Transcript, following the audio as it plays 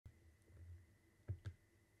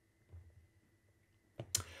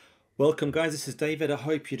Welcome guys, this is David. I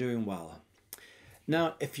hope you're doing well.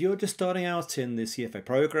 Now, if you're just starting out in the CFA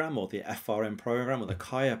program or the FRM program or the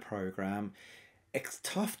CAIA program, it's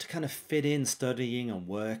tough to kind of fit in studying and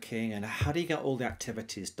working, and how do you get all the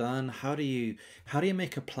activities done? How do you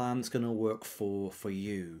make a plan that's going to work for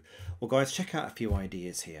you? Well guys, check out a few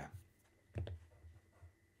ideas here.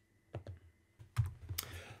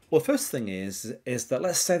 Well, first thing is that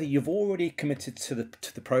let's say that you've already committed to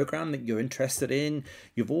the program that you're interested in.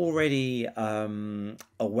 You've already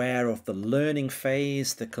aware of the learning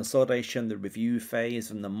phase, the consolidation, the review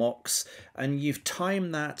phase, and the mocks, and you've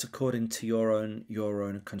timed that according to your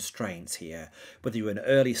own constraints here. Whether you're an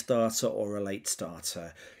early starter or a late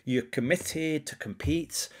starter, you're committed to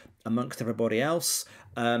compete amongst everybody else,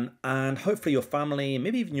 and hopefully your family,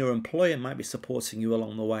 maybe even your employer, might be supporting you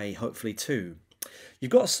along the way. Hopefully too. You've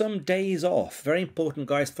got some days off. Very important,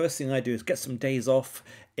 guys. First thing I do is get some days off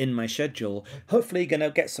in my schedule. Hopefully you're going to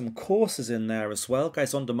get some courses in there as well,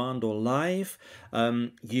 guys, on demand or live.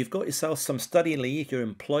 You've got yourself some study leave. Your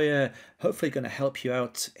employer hopefully going to help you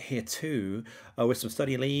out here too with some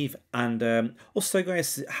study leave. And also,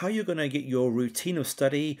 guys, how you're going to get your routine of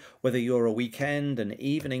study, whether you're a weekend, an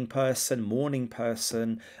evening person, morning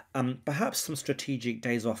person, perhaps some strategic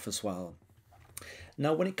days off as well.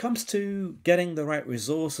 Now, when it comes to getting the right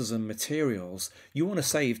resources and materials, you want to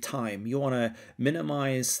save time. You want to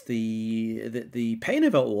minimize the pain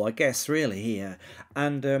of it all, I guess, really here.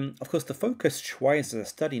 And of course, the focused Schweser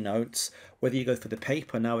study notes, whether you go for the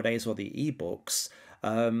paper nowadays or the ebooks,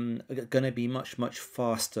 are going to be much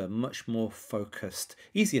faster, much more focused,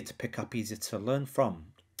 easier to pick up, easier to learn from.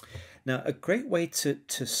 Now, a great way to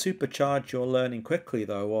supercharge your learning quickly,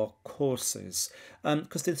 though, are courses,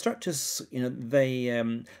 because the instructors, they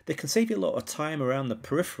can save you a lot of time around the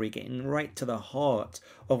periphery, getting right to the heart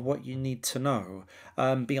of what you need to know,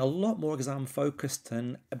 being a lot more exam focused,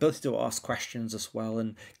 and ability to ask questions as well,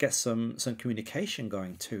 and get some communication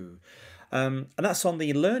going too. And that's on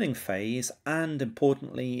the learning phase, and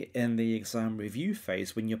importantly in the exam review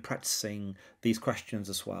phase when you're practicing these questions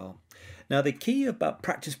as well. Now, the key about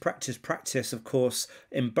practice, of course,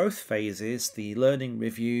 in both phases, the learning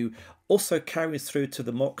review also carries through to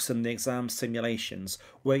the mocks and the exam simulations,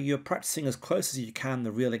 where you're practicing as close as you can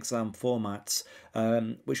the real exam formats,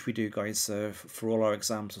 which we do, guys, for all our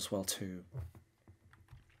exams as well too.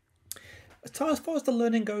 As far as the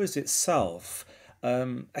learning goes itself,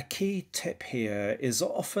 a key tip here is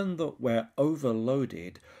often that we're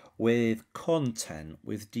overloaded with content,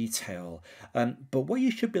 with detail. But what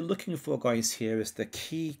you should be looking for, guys, here is the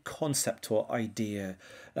key concept or idea,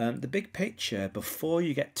 the big picture, before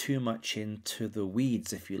you get too much into the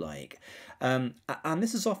weeds, if you like. And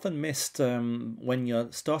this is often missed when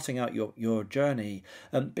you're starting out your journey,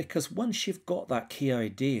 because once you've got that key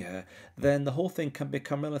idea, then the whole thing can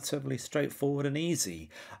become relatively straightforward and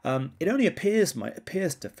easy. It only appears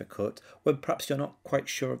difficult when perhaps you're not quite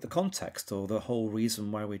sure of the context or the whole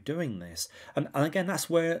reason why we're doing this. And again, that's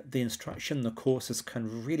where the instruction, the courses,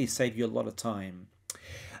 can really save you a lot of time.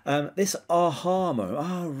 This aha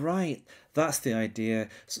moment, right, that's the idea.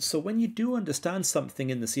 So when you do understand something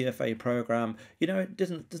in the CFA program, it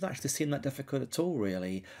doesn't actually seem that difficult at all,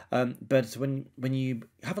 really. But when you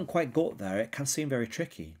haven't quite got there, it can seem very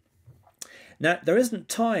tricky. Now, there isn't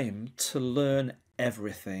time to learn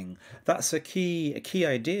everything. That's a key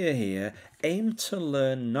idea here. Aim to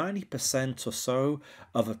learn 90% or so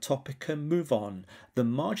of a topic and move on. The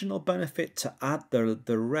marginal benefit to add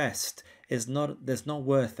the rest is not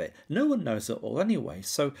worth it. No one knows it all anyway.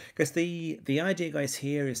 So guys, the idea, guys,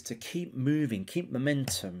 here is to keep moving, keep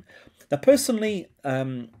momentum. Now, personally,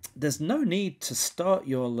 there's no need to start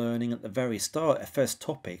your learning at the very start, a first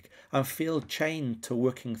topic, and feel chained to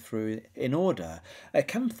working through in order. It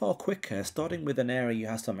can far quicker, starting with an area you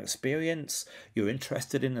have some experience, you're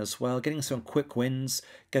interested in as well, getting some quick wins,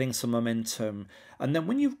 getting some momentum. And then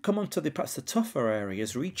when you come on to perhaps the tougher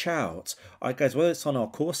areas, reach out. Guys, whether it's on our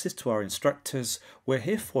courses, to our instructors, we're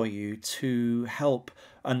here for you to help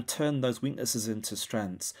and turn those weaknesses into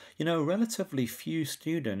strengths. Relatively few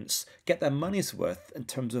students get their money's worth in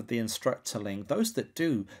terms of the instructor link. Those that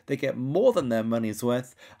do, they get more than their money's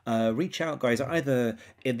worth. Reach out, guys, either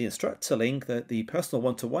in the instructor link, the personal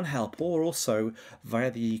one-to-one help, or also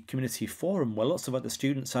via the community forum, where lots of other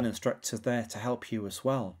students and instructors there to help you as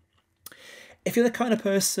well. If you're the kind of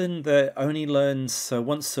person that only learns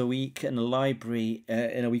once a week in a library,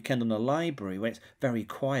 in a weekend in a library where it's very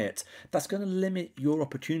quiet, that's going to limit your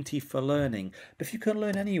opportunity for learning. But if you can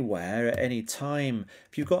learn anywhere at any time,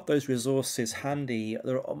 if you've got those resources handy,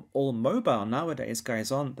 they're all mobile nowadays,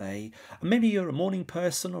 guys, aren't they? And maybe you're a morning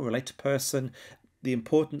person or a later person. the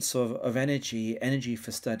importance of energy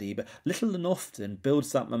for study, but little and often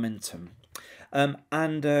builds that momentum.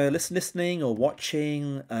 And listening or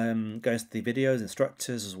watching, going to the videos,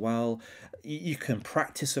 instructors as well. You can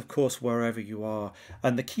practice, of course, wherever you are.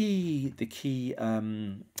 And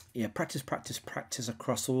yeah, practice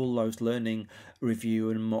across all those learning, review,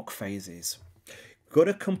 and mock phases. Got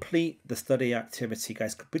to complete the study activity,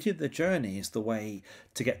 guys. Completing the journey is the way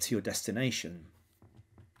to get to your destination.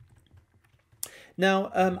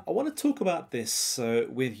 Now, I want to talk about this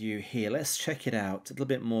with you here. Let's check it out. A little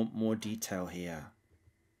bit more detail here.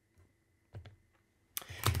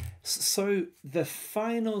 So the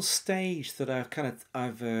final stage that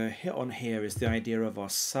I've hit on here is the idea of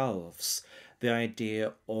ourselves, the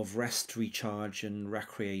idea of rest, recharge, and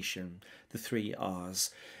recreation, the 3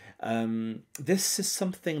 R's. This is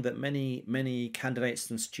something that many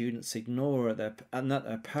candidates and students ignore at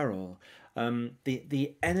their peril.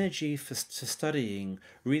 The energy for studying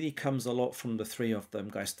really comes a lot from the 3 of them,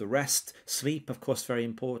 guys. The rest, sleep, of course, very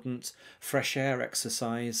important, fresh air,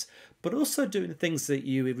 exercise, but also doing things that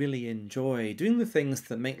you really enjoy, doing the things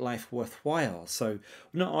that make life worthwhile. So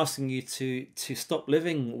we're not asking you to stop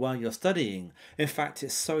living while you're studying. In fact,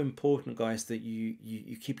 it's so important, guys, that you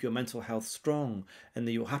keep your mental health strong and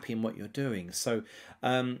that you're happy in what you're doing. So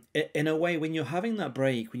in a way, when you're having that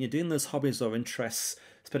break, when you're doing those hobbies or interests,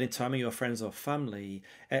 spending time with your friends or family,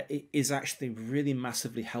 it is actually really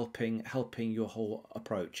massively helping your whole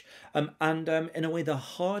approach. And in a way, the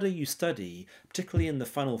harder you study, particularly in the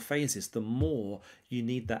final phases, the more you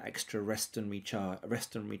need that extra rest and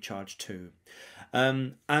recharge too.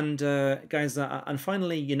 Guys, and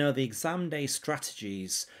finally, the exam day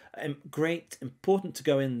strategies. Great, important to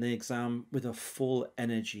go in the exam with a full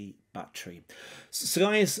energy battery. So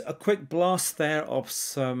guys, a quick blast there of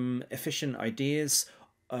some efficient ideas.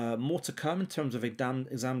 More to come in terms of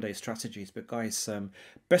exam day strategies. But guys,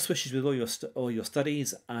 best wishes with all your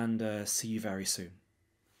studies, and see you very soon.